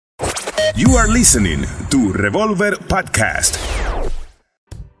You are listening to Revolver Podcast.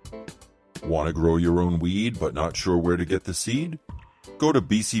 Want to grow your own weed but not sure where to get the seed? Go to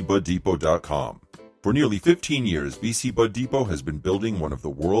bcbuddepot.com. For nearly 15 years, BC Bud Depot has been building one of the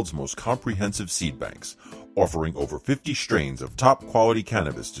world's most comprehensive seed banks, offering over 50 strains of top-quality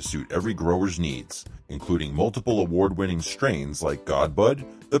cannabis to suit every grower's needs, including multiple award-winning strains like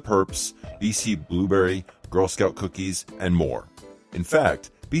Godbud, The Purps, BC Blueberry, Girl Scout Cookies, and more. In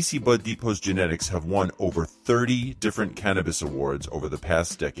fact, BC Bud Depot's genetics have won over 30 different cannabis awards over the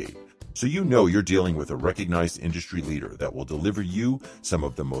past decade. So you know you're dealing with a recognized industry leader that will deliver you some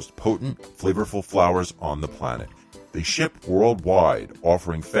of the most potent, flavorful flowers on the planet. They ship worldwide,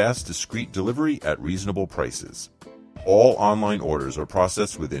 offering fast, discreet delivery at reasonable prices. All online orders are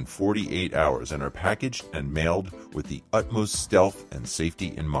processed within 48 hours and are packaged and mailed with the utmost stealth and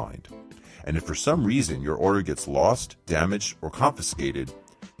safety in mind. And if for some reason your order gets lost, damaged, or confiscated,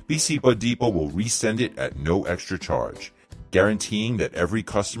 BC Bud Depot will resend it at no extra charge, guaranteeing that every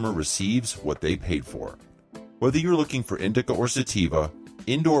customer receives what they paid for. Whether you're looking for indica or sativa,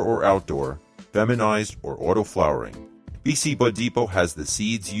 indoor or outdoor, feminized or auto flowering, BC Bud Depot has the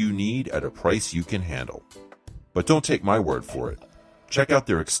seeds you need at a price you can handle. But don't take my word for it. Check out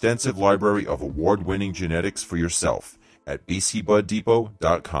their extensive library of award-winning genetics for yourself at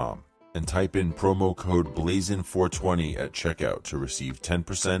bcbuddepot.com and type in promo code BLAZIN420 at checkout to receive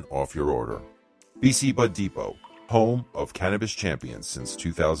 10% off your order. BC Bud Depot, home of cannabis champions since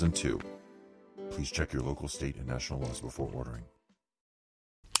 2002. Please check your local, state, and national laws before ordering.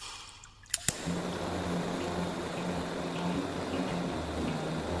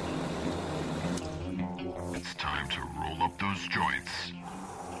 It's time to roll up those joints,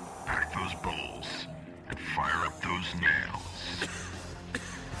 pack those bowls, and fire up those nails.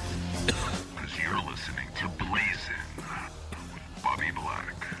 Because you're listening to Blazin' with Bobby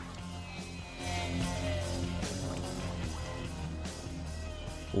Black.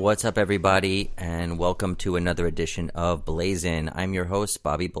 What's up, everybody, and welcome to another edition of Blazin'. I'm your host,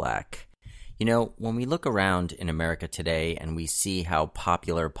 Bobby Black. You know, when we look around in America today and we see how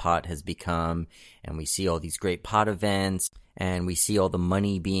popular pot has become, and we see all these great pot events, and we see all the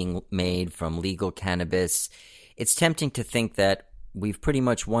money being made from legal cannabis, it's tempting to think that we've pretty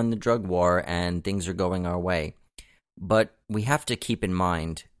much won the drug war and things are going our way. But we have to keep in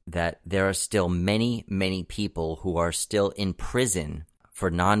mind that there are still many, many people who are still in prison for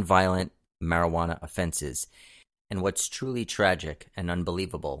nonviolent marijuana offenses. And what's truly tragic and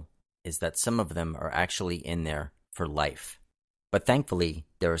unbelievable is that some of them are actually in there for life. But thankfully,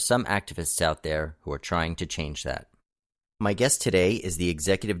 there are some activists out there who are trying to change that. My guest today is the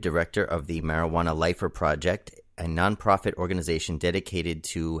executive director of the Marijuana LIFER Project, a nonprofit organization dedicated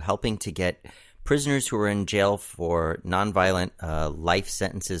to helping to get prisoners who are in jail for nonviolent life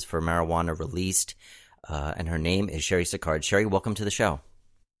sentences for marijuana released. And her name is Cheri Sicard. Cheri, welcome to the show.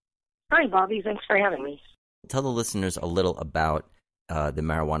 Hi, Bobby. Thanks for having me. Tell the listeners a little about the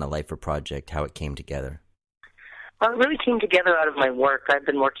Marijuana LIFER Project, how it came together. Well, it really came together out of my work. I've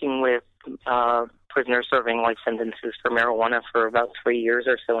been working with prisoners serving life sentences for marijuana for about 3 years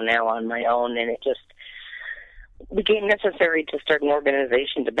or so now on my own, and it just became necessary to start an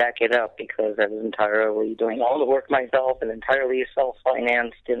organization to back it up because I was entirely doing all the work myself and entirely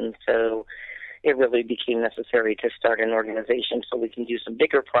self-financed, and so it really became necessary to start an organization so we can do some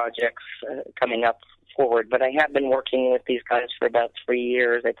bigger projects coming up forward. But I have been working with these guys for about 3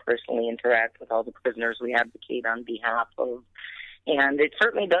 years. I personally interact with all the prisoners we advocate on behalf of. And it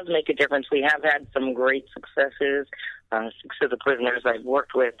certainly does make a difference. We have had some great successes. 6 of the prisoners I've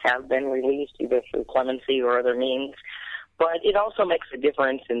worked with have been released either through clemency or other means. But it also makes a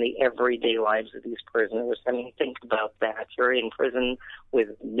difference in the everyday lives of these prisoners. I mean, think about that. You're in prison with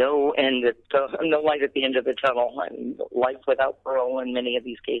no light at the end of the tunnel, and life without parole in many of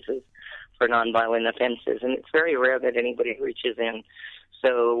these cases for nonviolent offenses. And it's very rare that anybody reaches in.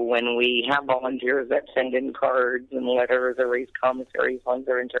 So when we have volunteers that send in cards and letters or raise commissary funds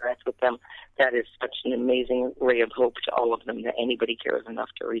or interact with them, that is such an amazing ray of hope to all of them that anybody cares enough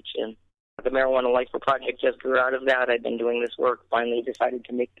to reach in. The Marijuana LIFER Project just grew out of that. I've been doing this work, finally decided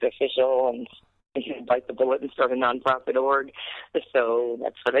to make it official and bite the bullet and start a nonprofit org. So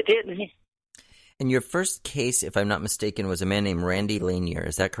that's what I did. And your first case, if I'm not mistaken, was a man named Randy Lanier.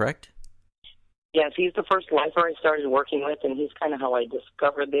 Is that correct? Yes, he's the first lifer I started working with, and he's kind of how I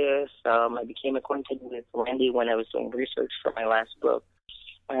discovered this. I became acquainted with Randy when I was doing research for my last book,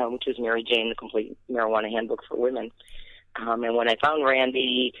 which was Mary Jane, the Complete Marijuana Handbook for Women. And when I found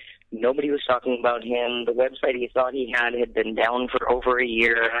Randy, nobody was talking about him. The website he thought he had been down for over a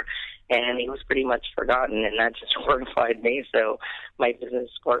year, and he was pretty much forgotten, and that just horrified me. So my business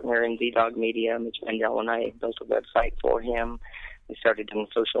partner in Z-Dog Media, Mitch Mendel, and I built a website for him. We started doing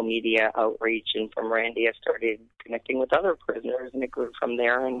social media outreach, and from Randy I started connecting with other prisoners, and it grew from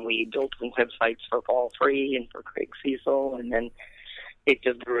there, and we built some websites for Fall Free and for Craig Cecil, and then it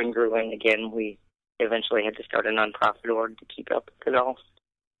just grew and grew, and again, we eventually had to start a nonprofit org to keep up with it all.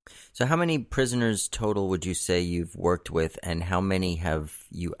 So how many prisoners total would you say you've worked with, and how many have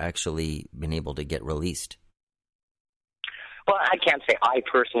you actually been able to get released? Well, I can't say I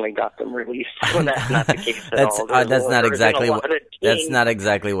personally got them released. Well, that's not the case at all. That's not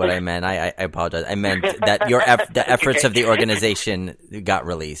exactly what I meant. I apologize. I meant that the efforts of the organization got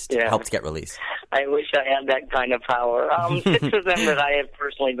released, helped get released. I wish I had that kind of power. 6 of them that I have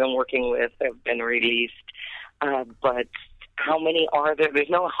personally been working with have been released, but how many are there?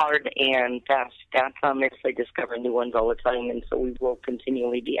 There's no hard and fast stats on this. I discover new ones all the time, and so we will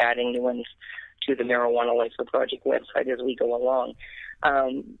continually be adding new ones to the Marijuana LIFER Project website as we go along.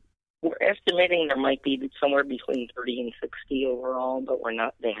 We're estimating there might be somewhere between 30 and 60 overall, but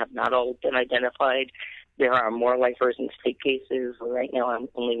they have not all been identified. There are more lifers in state cases. Right now I'm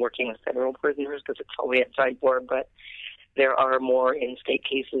only working with federal prisoners because it's all we have time for, but there are more in state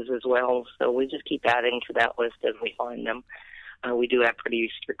cases as well. So we just keep adding to that list as we find them. We do have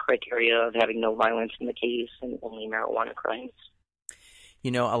pretty strict criteria of having no violence in the case and only marijuana crimes. You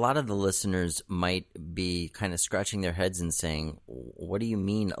know, a lot of the listeners might be kind of scratching their heads and saying, what do you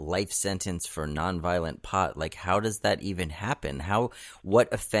mean a life sentence for nonviolent pot? Like, how does that even happen?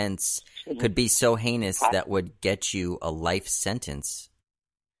 What offense could be so heinous that would get you a life sentence?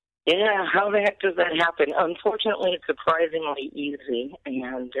 Yeah, how the heck does that happen? Unfortunately, it's surprisingly easy,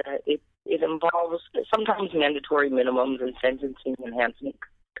 and it involves sometimes mandatory minimums and sentencing enhancement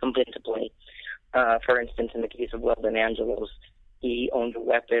comes into play. For instance, in the case of Weldon Angelos, he owned a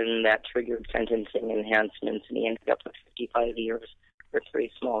weapon that triggered sentencing enhancements, and he ended up with 55 years for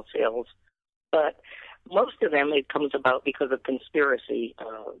 3 small sales. But most of them, it comes about because of conspiracy,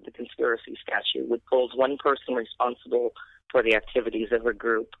 the conspiracy statute, which holds one person responsible for the activities of a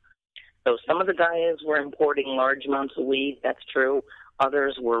group. So some of the guys were importing large amounts of weed, that's true.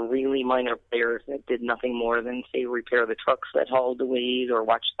 Others were really minor players that did nothing more than, say, repair the trucks that hauled the weed or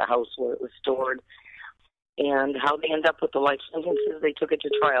watch the house where it was stored. And how they end up with the life sentences, they took it to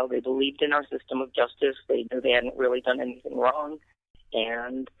trial. They believed in our system of justice. They knew they hadn't really done anything wrong,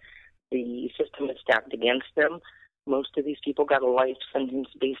 and the system is stacked against them. Most of these people got a life sentence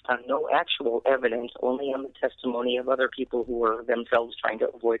based on no actual evidence, only on the testimony of other people who were themselves trying to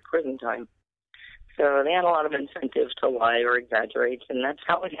avoid prison time. So they had a lot of incentive to lie or exaggerate, and that's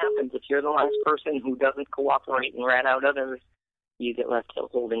how it happens. If you're the last person who doesn't cooperate and rat out others, you get left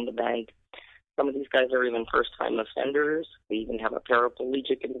out holding the bag. Some of these guys are even first-time offenders. We even have a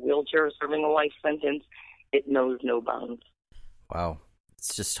paraplegic in a wheelchair serving a life sentence. It knows no bounds. Wow.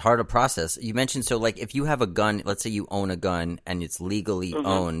 It's just hard to process. You mentioned, so like if you have a gun, let's say you own a gun and it's legally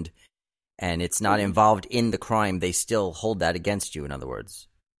owned and it's not involved in the crime, they still hold that against you, in other words.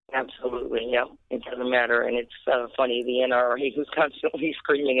 Absolutely, yeah. It doesn't matter. And it's funny, the NRA, who's constantly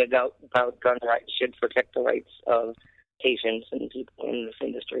screaming about gun rights, should protect the rights of patients and people in this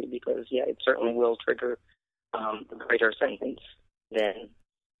industry because, yeah, it certainly will trigger a greater sentence than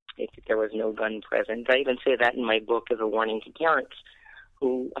if there was no gun present. I even say that in my book as a warning to parents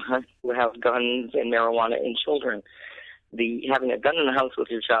who have guns and marijuana in children. Having a gun in the house with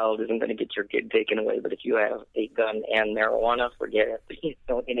your child isn't going to get your kid taken away, but if you have a gun and marijuana, forget it,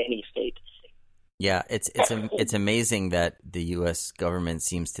 in any state. Yeah, it's amazing that the U.S. government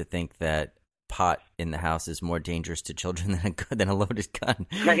seems to think that pot in the house is more dangerous to children than a loaded gun.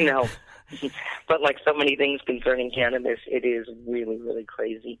 I know. But like so many things concerning cannabis, it is really, really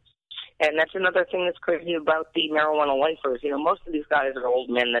crazy. And that's another thing that's crazy about the marijuana lifers. You know, most of these guys are old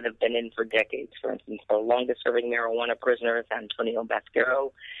men that have been in for decades. For instance, the longest-serving marijuana prisoner is Antonio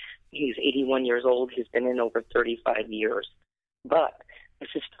Basquero. He's 81 years old. He's been in over 35 years. But this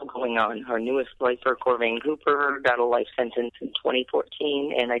is still going on. Our newest lifer, Corvain Cooper, got a life sentence in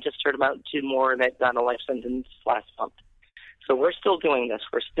 2014, and I just heard about 2 more that got a life sentence last month. So we're still doing this.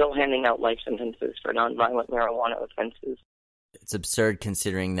 We're still handing out life sentences for nonviolent marijuana offenses. It's absurd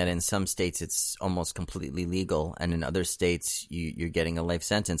considering that in some states it's almost completely legal, and in other states you're getting a life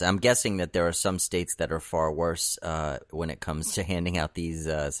sentence. I'm guessing that there are some states that are far worse when it comes to handing out these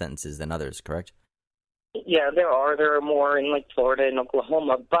sentences than others, correct? Yeah, there are. There are more in like Florida and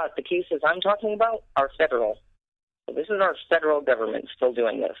Oklahoma, but the cases I'm talking about are federal. So this is our federal government still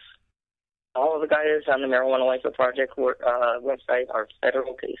doing this. All of the guys on the Marijuana LIFER Project website are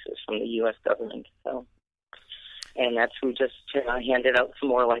federal cases from the U.S. government. So And that's who just handed out some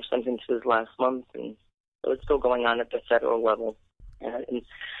more life sentences last month, and so it's still going on at the federal level. And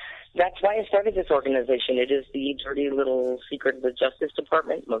that's why I started this organization. It is the dirty little secret of the Justice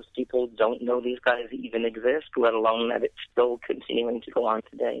Department. Most people don't know these guys even exist, let alone that it's still continuing to go on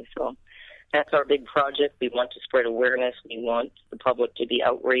today. So that's our big project. We want to spread awareness. We want the public to be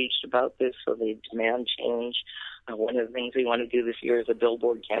outraged about this, so they demand change. One of the things we want to do this year is a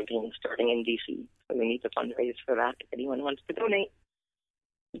billboard campaign starting in D.C. So we need to fundraise for that if anyone wants to donate.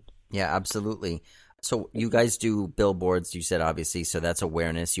 Yeah, absolutely. So you guys do billboards, you said, obviously, so that's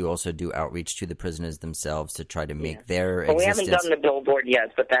awareness. You also do outreach to the prisoners themselves to try to make their existence... We haven't done the billboard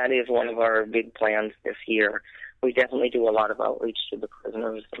yet, but that is one of our big plans this year. We definitely do a lot of outreach to the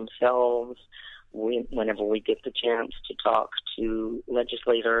prisoners themselves. Whenever we get the chance to talk to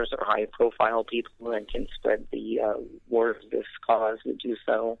legislators or high-profile people that can spread the word of this cause, we do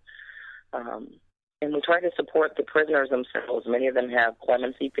so. And we try to support the prisoners themselves. Many of them have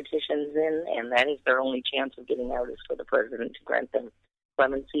clemency petitions in, and that is their only chance of getting out is for the president to grant them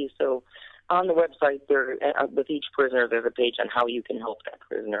clemency. So on the website, with each prisoner, there's a page on how you can help that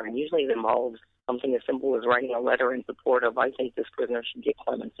prisoner. And usually it involves something as simple as writing a letter in support of, I think this prisoner should get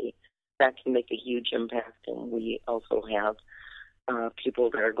clemency. That can make a huge impact. And we also have people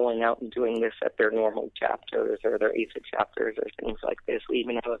that are going out and doing this at their normal chapters or their ACID chapters or things like this. We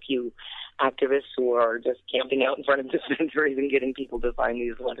even have a few activists who are just camping out in front of dispensaries and getting people to sign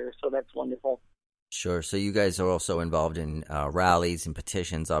these letters, so that's wonderful. Sure. So you guys are also involved in rallies and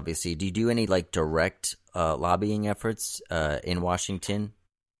petitions, obviously. Do you do any, direct lobbying efforts in Washington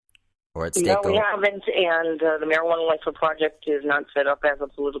or at state? No, we haven't, and the Marijuana LIFER Project is not set up as a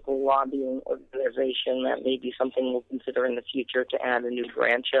political lobbying organization. That may be something we'll consider in the future to add a new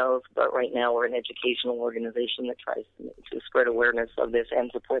branch of, but right now we're an educational organization that tries to spread awareness of this and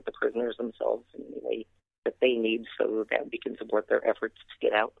support the prisoners themselves in any way that they need so that we can support their efforts to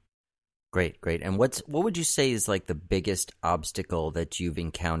get out. Great, great. And what would you say is the biggest obstacle that you've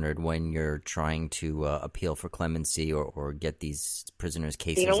encountered when you're trying to appeal for clemency or get these prisoners'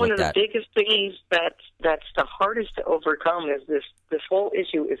 cases looked at? One of the biggest things that's the hardest to overcome is this whole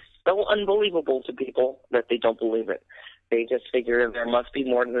issue is so unbelievable to people that they don't believe it. They just figure there must be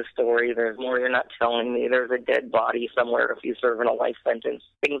more to the story. There's more you're not telling me. There's a dead body somewhere if you serve in a life sentence,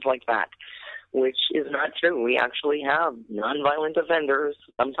 things like that, which is not true. We actually have nonviolent offenders,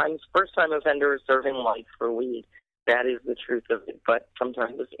 sometimes first-time offenders serving life for weed. That is the truth of it. But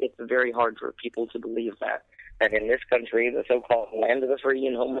sometimes it's very hard for people to believe that in this country, the so-called land of the free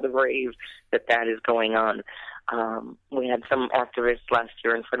and home of the brave, that is going on. We had some activists last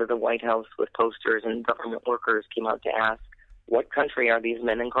year in front of the White House with posters, and government workers came out to ask, what country are these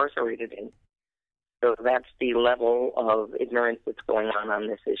men incarcerated in? So that's the level of ignorance that's going on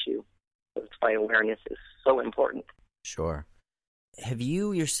this issue. That's why awareness is so important. Sure. Have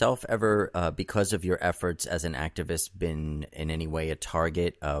you yourself ever, because of your efforts as an activist, been in any way a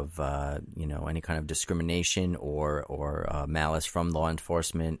target of, any kind of discrimination or malice from law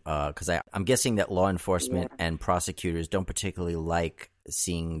enforcement? Because I'm guessing that law enforcement and prosecutors don't particularly like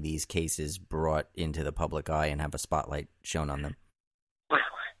seeing these cases brought into the public eye and have a spotlight shown on them.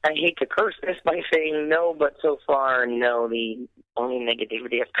 I hate to curse this by saying no, but so far, no. The only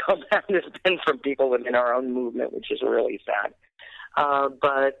negativity I've come out has been from people within our own movement, which is really sad.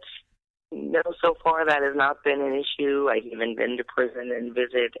 But no, so far that has not been an issue. I've even been to prison and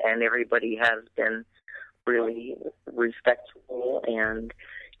visit, and everybody has been really respectful. And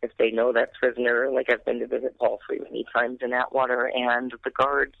if they know that prisoner, like I've been to visit Paul Free many times in Atwater, and the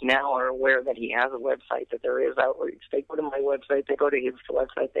guards now are aware that he has a website, that there is outreach. They go to my website, they go to his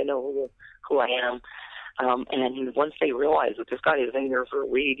website, they know who I am. And once they realize that this guy is in here for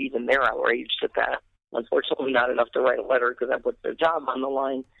weed, even they're outraged at that. Unfortunately, not enough to write a letter because that puts their job on the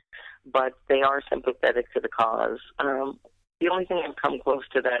line, but they are sympathetic to the cause. The only thing I've come close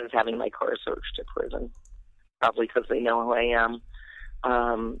to that is having my car searched at prison, probably because they know who I am.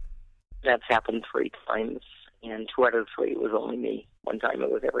 That's happened 3 times, and 2 out of 3 was only me. 1 time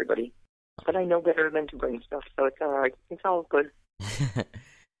it was everybody. But I know better than to bring stuff, so it's all right. It's all good.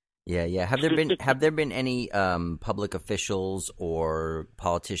 Yeah. Have there been any public officials or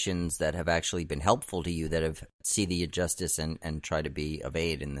politicians that have actually been helpful to you that have see the injustice and try to be of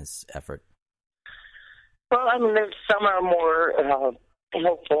aid in this effort? Well, some are more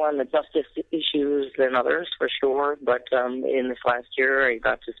helpful on the justice issues than others, for sure. But in this last year, I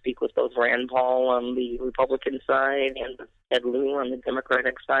got to speak with both Rand Paul on the Republican side and Ed Lieu on the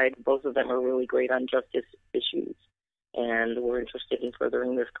Democratic side. Both of them are really great on justice issues, and we're interested in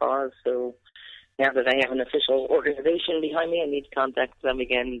furthering this cause. So now that I have an official organization behind me, I need to contact them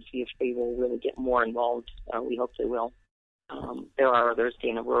again and see if they will really get more involved. We hope they will. There are others,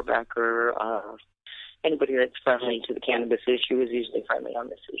 Dana Rohrabacher, anybody that's friendly to the cannabis issue is usually friendly on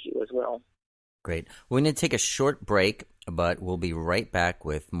this issue as well. Great. We're going to take a short break, but we'll be right back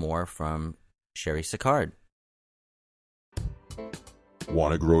with more from Cheri Sicard.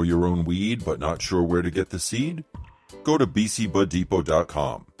 Want to grow your own weed but not sure where to get the seed? Go to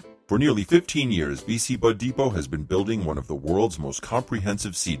bcbuddepot.com. For nearly 15 years, BC Bud Depot has been building one of the world's most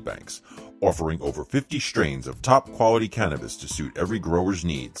comprehensive seed banks, offering over 50 strains of top-quality cannabis to suit every grower's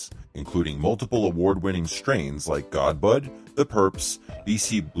needs, including multiple award-winning strains like Godbud, The Perps,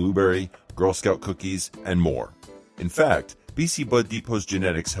 BC Blueberry, Girl Scout Cookies, and more. In fact, BC Bud Depot's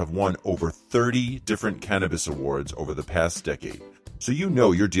genetics have won over 30 different cannabis awards over the past decade. So you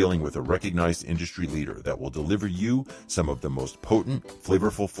know you're dealing with a recognized industry leader that will deliver you some of the most potent,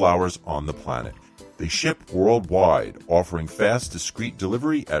 flavorful flowers on the planet. They ship worldwide, offering fast, discreet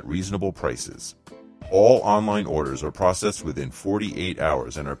delivery at reasonable prices. All online orders are processed within 48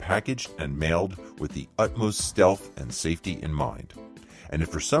 hours and are packaged and mailed with the utmost stealth and safety in mind. And if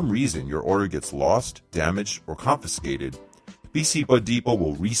for some reason your order gets lost, damaged, or confiscated, BC Bud Depot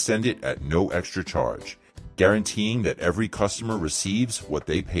will resend it at no extra charge, guaranteeing that every customer receives what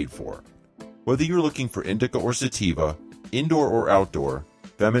they paid for. Whether you're looking for indica or sativa, indoor or outdoor,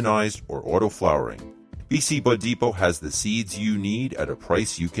 feminized or auto-flowering, BC Bud Depot has the seeds you need at a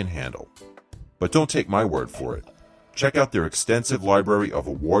price you can handle. But don't take my word for it. Check out their extensive library of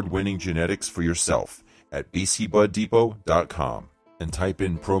award-winning genetics for yourself at bcbuddepot.com and type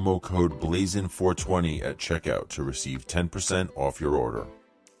in promo code BLAZIN420 at checkout to receive 10% off your order.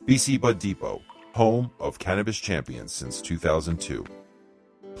 BC Bud Depot, home of cannabis champions since 2002.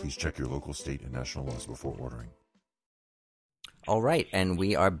 Please check your local, state, and national laws before ordering. All right, and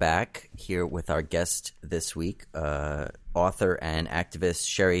we are back here with our guest this week, author and activist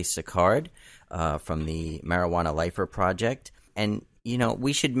Cheri Sicard from the Marijuana LIFER Project. And, you know,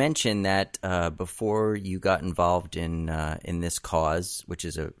 we should mention that before you got involved in this cause, which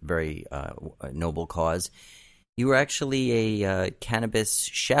is a very noble cause, you were actually a cannabis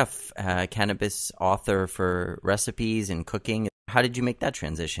chef, cannabis author for recipes and cooking. How did you make that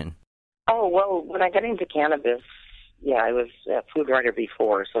transition? Oh, well, when I got into cannabis, I was a food writer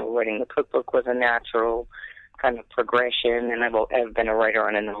before, so writing the cookbook was a natural kind of progression, and I've been a writer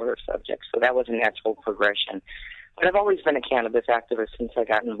on a number of subjects, so that was a natural progression. But I've always been a cannabis activist since I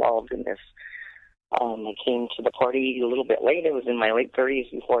got involved in this. I came to the party a little bit late. I was in my late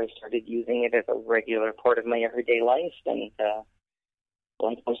 30s before I started using it as a regular part of my everyday life, and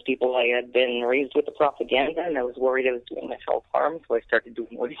like most people, I had been raised with the propaganda, and I was worried I was doing myself harm, so I started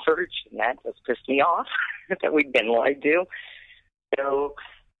doing research, and that just pissed me off that we'd been lied to. So,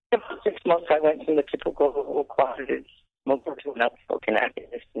 in about 6 months, I went from the typical closeted smoker to an outspoken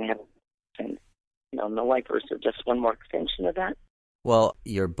activist, and the LIFERs are just one more extension of that. Well,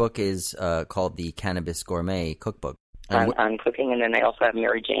 your book is called the Cannabis Gourmet Cookbook. On cooking, and then I also have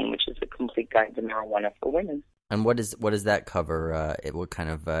Mary Jane, which is a complete guide to marijuana for women. And what does that cover? What kind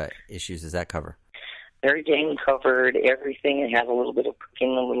of issues does that cover? Mary Jane covered everything. It has a little bit of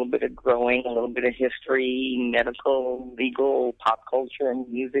cooking, a little bit of growing, a little bit of history, medical, legal, pop culture,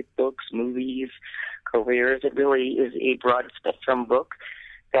 music, books, movies, careers. It really is a broad spectrum book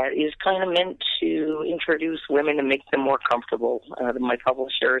that is kind of meant to introduce women and make them more comfortable. My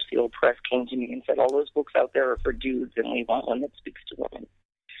publisher, Seal Press, came to me and said, all those books out there are for dudes, and we want one that speaks to women.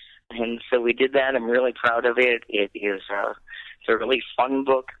 And so we did that. I'm really proud of it. It's a really fun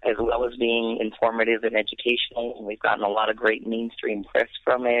book, as well as being informative and educational. And we've gotten a lot of great mainstream press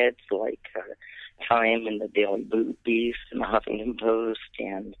from it, like Time and the Daily Beast and the Huffington Post,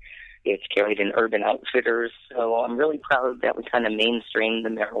 and it's carried in Urban Outfitters. So I'm really proud that we kind of mainstreamed the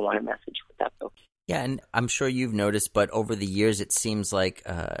marijuana message with that book. Yeah, and I'm sure you've noticed, but over the years it seems like,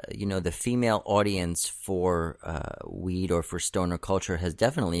 the female audience for weed or for stoner culture has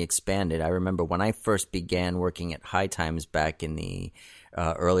definitely expanded. I remember when I first began working at High Times back in the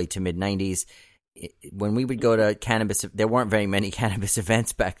early to mid-'90s, when we would go to cannabis, there weren't very many cannabis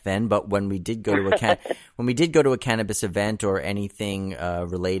events back then, but when we did go to a cannabis event or anything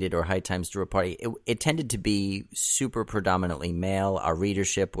related, or High Times threw a party, it tended to be super predominantly male. Our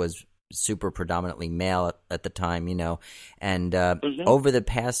readership was super predominantly male at the time, and over the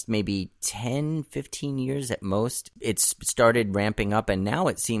past maybe 10, 15 years at most, it's started ramping up, and now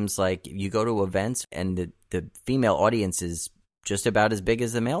it seems like you go to events and the female audience is just about as big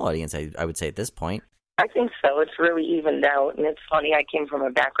as the male audience, I would say at this point. I think so. It's really evened out, and it's funny, I came from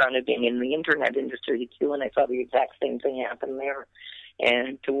a background of being in the internet industry too, and I saw the exact same thing happen there.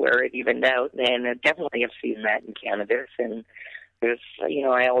 and to where it evened out. And I definitely have seen that in cannabis. And there's,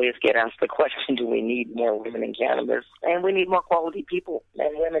 I always get asked the question, do we need more women in cannabis? And we need more quality people,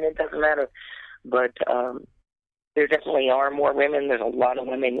 men, women, it doesn't matter. But there definitely are more women. There's a lot of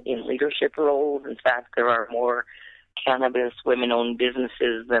women in leadership roles. In fact, there are more cannabis women-owned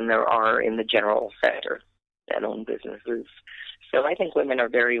businesses than there are in the general sector that own businesses. So I think women are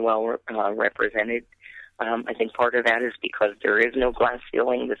very well represented. I think part of that is because there is no glass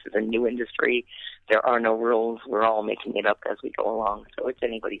ceiling. This is a new industry. There are no rules. We're all making it up as we go along. So it's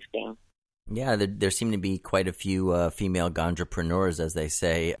anybody's game. Yeah, there seem to be quite a few female ganjapreneurs, as they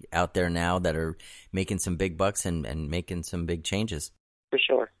say, out there now that are making some big bucks and making some big changes. For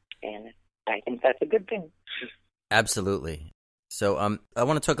sure. And I think that's a good thing. Absolutely. So I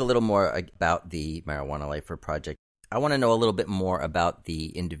want to talk a little more about the Marijuana Lifer Project. I want to know a little bit more about the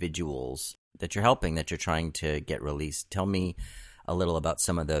individuals that you're helping, that you're trying to get released. Tell me a little about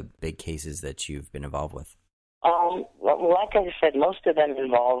some of the big cases that you've been involved with. Like I said, most of them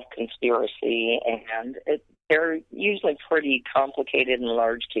involve conspiracy, and they're usually pretty complicated and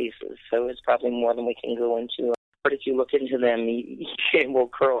large cases, so it's probably more than we can go into. But if you look into them, you will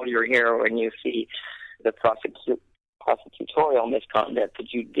curl your hair when you see the prosecutorial misconduct, the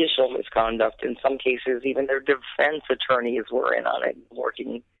judicial misconduct. In some cases, even their defense attorneys were in on it,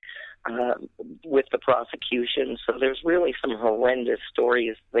 working with the prosecution. So there's really some horrendous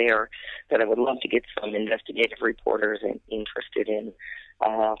stories there that I would love to get some investigative reporters interested in.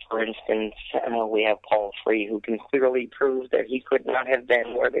 For instance, we have Paul Free, who can clearly prove that he could not have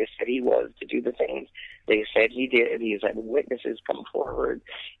been where they said he was to do the things they said he did. He's had witnesses come forward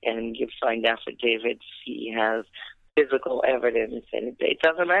and give signed affidavits. He has physical evidence, and it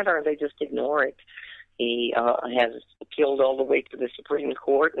doesn't matter. They just ignore it. He has appealed all the way to the Supreme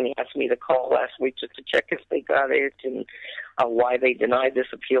Court, and he asked me to call last week just to check if they got it and why they denied this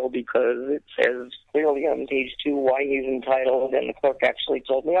appeal, because it says clearly on page 2 why he's entitled, and the clerk actually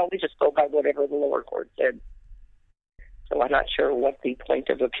told me, we just go by whatever the lower court said. So I'm not sure what the point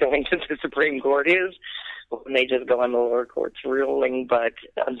of appealing to the Supreme Court is when they just go on the lower court's ruling, but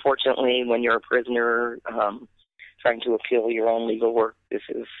unfortunately when you're a prisoner trying to appeal your own legal work, this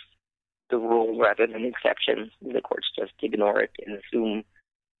is the rule rather than exception. The courts just ignore it and assume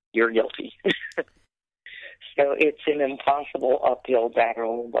you're guilty. So it's an impossible uphill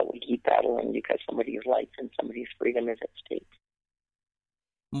battle, but we keep battling because somebody's life and somebody's freedom is at stake.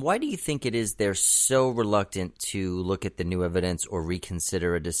 Why do you think it is they're so reluctant to look at the new evidence or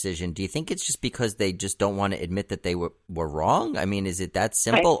reconsider a decision? Do you think it's just because they just don't want to admit that they were wrong? I mean, is it that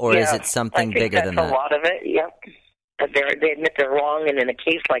simple, or is it something bigger than that? A lot of it, yep. They admit they're wrong, and in a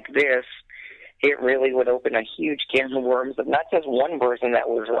case like this, it really would open a huge can of worms of not just one person that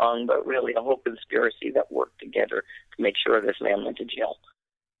was wrong, but really a whole conspiracy that worked together to make sure this man went to jail.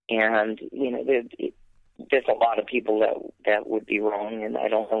 And, there's a lot of people that would be wrong, and I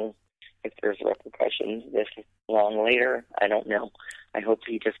don't know if there's repercussions this long later. I don't know. I hope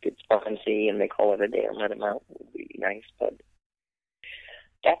he just gets clemency and they call it a day and let him out. It would be nice, but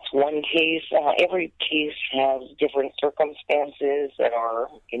that's one case. Every case has different circumstances that are,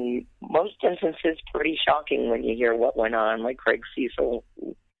 in most instances, pretty shocking when you hear what went on. Like Craig Cecil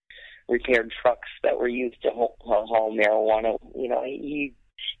repaired trucks that were used to haul marijuana. He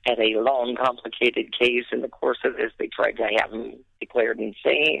had a long, complicated case. In the course of this, they tried to have him declared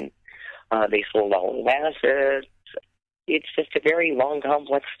insane. They sold all his assets. It's just a very long,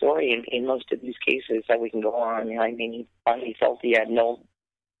 complex story in most of these cases that we can go on. I mean, he finally felt he had no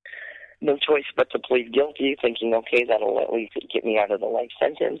choice but to plead guilty, thinking, okay, that'll at least get me out of the life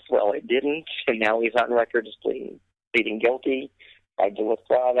sentence. Well, it didn't, and now he's on record as pleading guilty. Tried to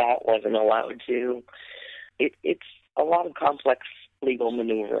withdraw that, wasn't allowed to. It's a lot of complex legal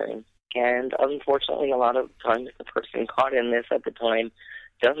maneuvering, and unfortunately, a lot of times the person caught in this at the time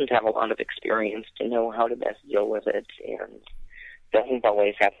doesn't have a lot of experience to know how to best deal with it, and doesn't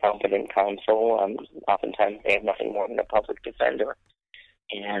always have competent counsel. Oftentimes, they have nothing more than a public defender,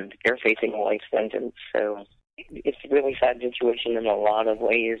 and they're facing a life sentence. So it's a really sad situation in a lot of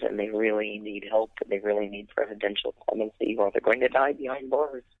ways, and they really need help, and they really need presidential clemency, or they're going to die behind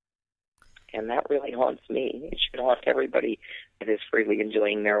bars. And that really haunts me. It should haunt everybody that is freely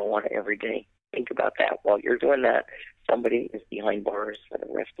enjoying marijuana every day. Think about that. While you're doing that, somebody is behind bars for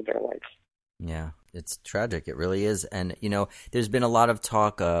the rest of their life. Yeah, it's tragic. It really is. And, there's been a lot of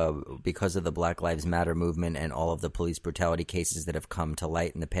talk because of the Black Lives Matter movement and all of the police brutality cases that have come to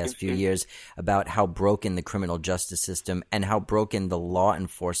light in the past few years about how broken the criminal justice system and how broken the law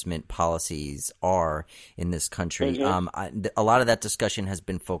enforcement policies are in this country. A lot of that discussion has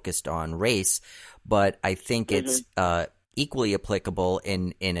been focused on race, but I think it's equally applicable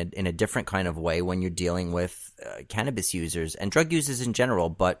in a different kind of way when you're dealing with cannabis users and drug users in general,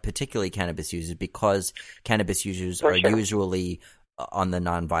 but particularly cannabis users, because cannabis users are usually on the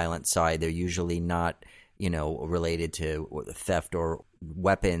nonviolent side. They're usually not, related to theft or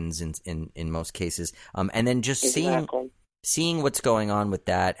weapons in most cases. And then just seeing what's going on with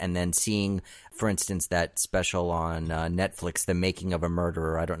that, and then seeing, for instance, that special on Netflix, The Making of a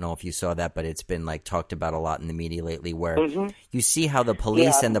Murderer. I don't know if you saw that, but it's been talked about a lot in the media lately, where you see how the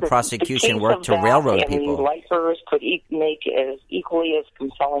police and the prosecution work to railroad people. Lifers could make as equally as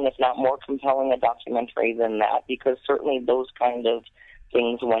compelling, if not more compelling, a documentary than that, because certainly those kind of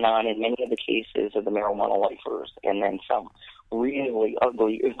things went on in many of the cases of the marijuana lifers, and then some really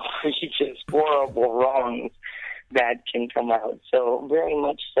ugly, egregious, horrible wrongs that can come out. So very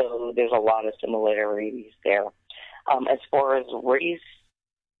much so, there's a lot of similarities there. As far as race,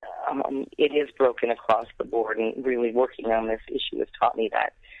 it is broken across the board, and really working on this issue has taught me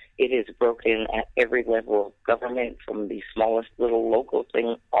that it is broken at every level of government, from the smallest little local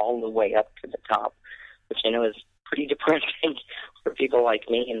thing all the way up to the top, which I know is pretty depressing for people like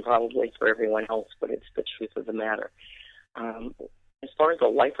me and probably for everyone else, but it's the truth of the matter. As far as the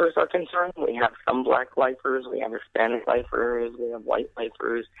lifers are concerned, we have some black lifers, we have Hispanic lifers, we have white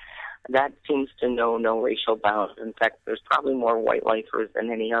lifers. That seems to know no racial bounds. In fact, there's probably more white lifers than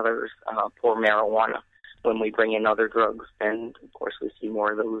any others for marijuana. When we bring in other drugs, then, of course, we see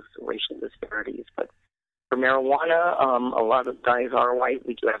more of those racial disparities. But for marijuana, a lot of guys are white.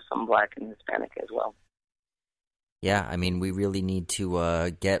 We do have some black and Hispanic as well. Yeah, I mean, we really need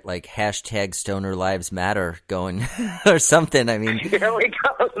to get hashtag Stoner Lives Matter going or something. I mean, there we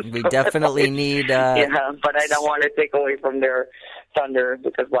go. We definitely need. Yeah, but I don't want to take away from their thunder,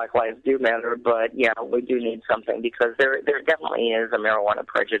 because Black Lives do matter. But yeah, we do need something, because there definitely is a marijuana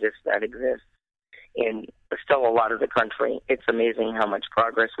prejudice that exists in still a lot of the country. It's amazing how much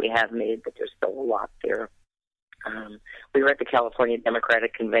progress we have made, but there's still a lot there. We were at the California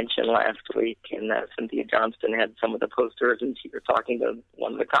Democratic Convention last week, and Cynthia Johnston had some of the posters, and she was talking to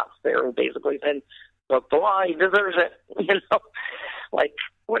one of the cops there, who basically said, "Look, the law, he deserves it."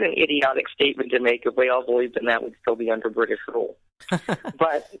 What an idiotic statement to make. If we all believed in that, we'd still be under British rule.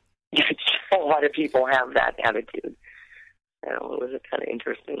 But a lot of people have that attitude. It was kind of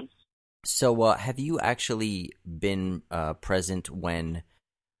interesting. So have you actually been present when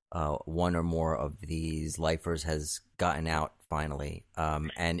one or more of these lifers has gotten out finally?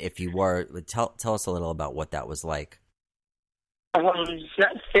 And if you were, tell us a little about what that was like.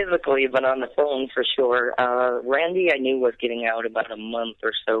 Not physically, but on the phone for sure. Randy, I knew, was getting out about a month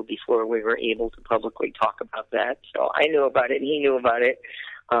or so before we were able to publicly talk about that. So I knew about it, and he knew about it.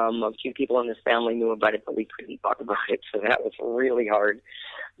 A few people in his family knew about it, but we couldn't talk about it, so that was really hard.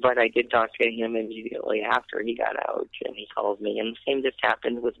 But I did talk to him immediately after he got out, and he called me. And the same just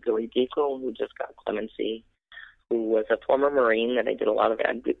happened with Billy Deacle, who just got clemency, who was a former Marine that I did a lot of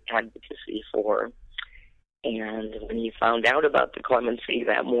advocacy for. And when he found out about the clemency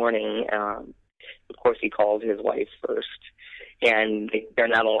that morning, of course he called his wife first. And they're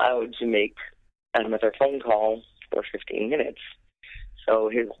not allowed to make another phone call for 15 minutes. So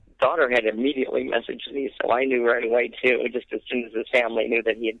his daughter had immediately messaged me, so I knew right away, too, just as soon as his family knew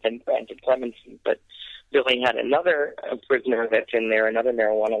that he had been granted clemency. But Billy had another prisoner that's in there, another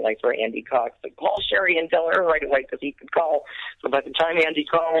marijuana lifer, Andy Cox. So call Cheri and tell her right away, because he could call. So by the time Andy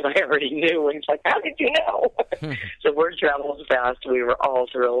called, I already knew. And he's like, "How did you know?" So word travels fast. We were all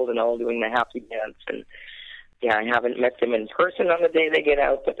thrilled and all doing the happy dance. And yeah, I haven't met them in person on the day they get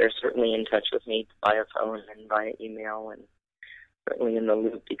out, but they're certainly in touch with me via phone and via email, and certainly in the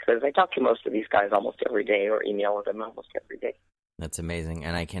loop, because I talk to most of these guys almost every day, or email with them almost every day. That's amazing,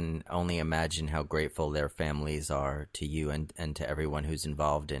 and I can only imagine how grateful their families are to you and to everyone who's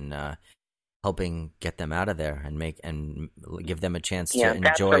involved in helping get them out of there and give them a chance to enjoy a life. Yeah,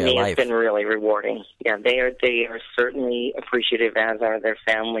 that for me has been really rewarding. Yeah, they are certainly appreciative, as are their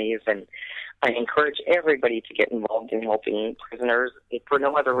families, and I encourage everybody to get involved in helping prisoners, if for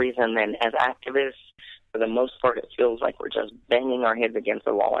no other reason than as activists. For the most part, it feels like we're just banging our heads against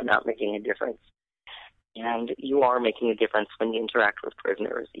the wall and not making a difference. And you are making a difference when you interact with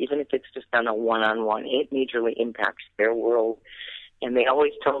prisoners, even if it's just on a one-on-one. It majorly impacts their world. And they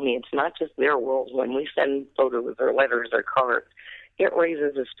always tell me it's not just their world. When we send photos or letters or cards, it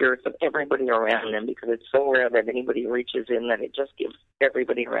raises the spirits of everybody around them, because it's so rare that anybody reaches in that it just gives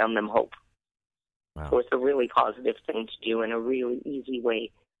everybody around them hope. Wow. So it's a really positive thing to do, and a really easy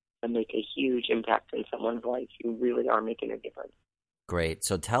way to make a huge impact in someone's life. You really are making a difference. Great.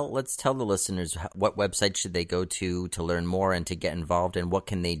 So let's tell the listeners, what website should they go to learn more and to get involved, and what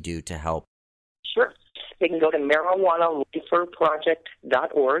can they do to help? Sure. They can go to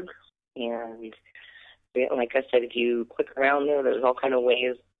marijuanaliferproject.org, and like I said, if you click around there's all kind of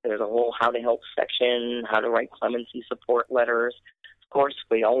ways. There's a whole how to help section, how to write clemency support letters. Of course,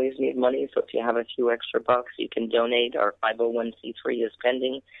 we always need money, so if you have a few extra bucks, you can donate. Our 501c3 is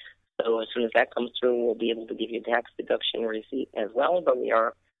pending, so as soon as that comes through, we'll be able to give you a tax deduction receipt as well, but we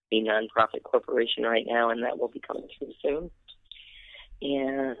are a nonprofit corporation right now, and that will be coming through soon.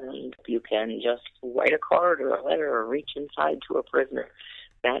 And you can just write a card or a letter or reach inside to a prisoner.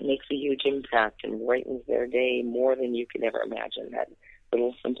 That makes a huge impact and brightens their day more than you could ever imagine. That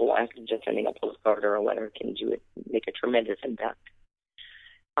little simple act of just sending a postcard or a letter can make a tremendous impact.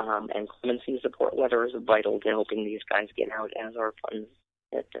 And clemency support letters are vital to helping these guys get out, as are funds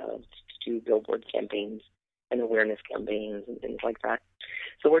that do billboard campaigns and awareness campaigns and things like that.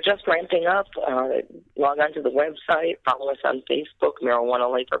 So we're just ramping up. Log on to the website, follow us on Facebook,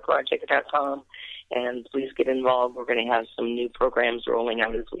 marijuanaliferproject.com, and please get involved. We're going to have some new programs rolling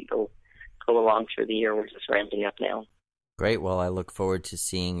out as we go along through the year. We're just ramping up now. Great. Well, I look forward to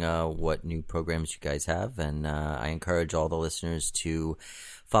seeing what new programs you guys have, and I encourage all the listeners to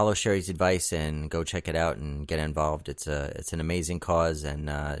follow Cheri's advice and go check it out and get involved. It's an amazing cause, and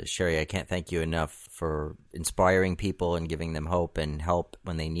Cheri, I can't thank you enough for inspiring people and giving them hope and help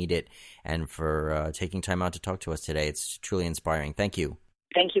when they need it, and for taking time out to talk to us today. It's truly inspiring. Thank you.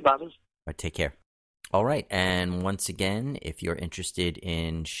 Thank you, Bobby. All right, take care. All right, and once again, if you're interested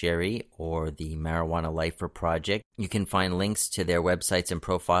in Cheri or the Marijuana Lifer Project, you can find links to their websites and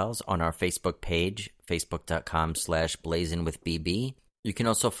profiles on our Facebook page, facebook.com/blazinwithbb. You can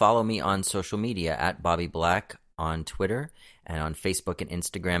also follow me on social media at Bobby Black on Twitter and on Facebook and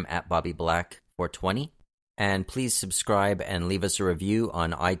Instagram at Bobby Black 420. And please subscribe and leave us a review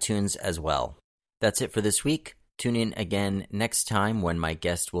on iTunes as well. That's it for this week. Tune in again next time when my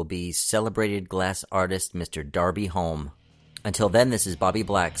guest will be celebrated glass artist Mr. Darby Holm. Until then, this is Bobby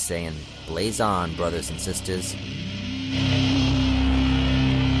Black saying, blaze on, brothers and sisters.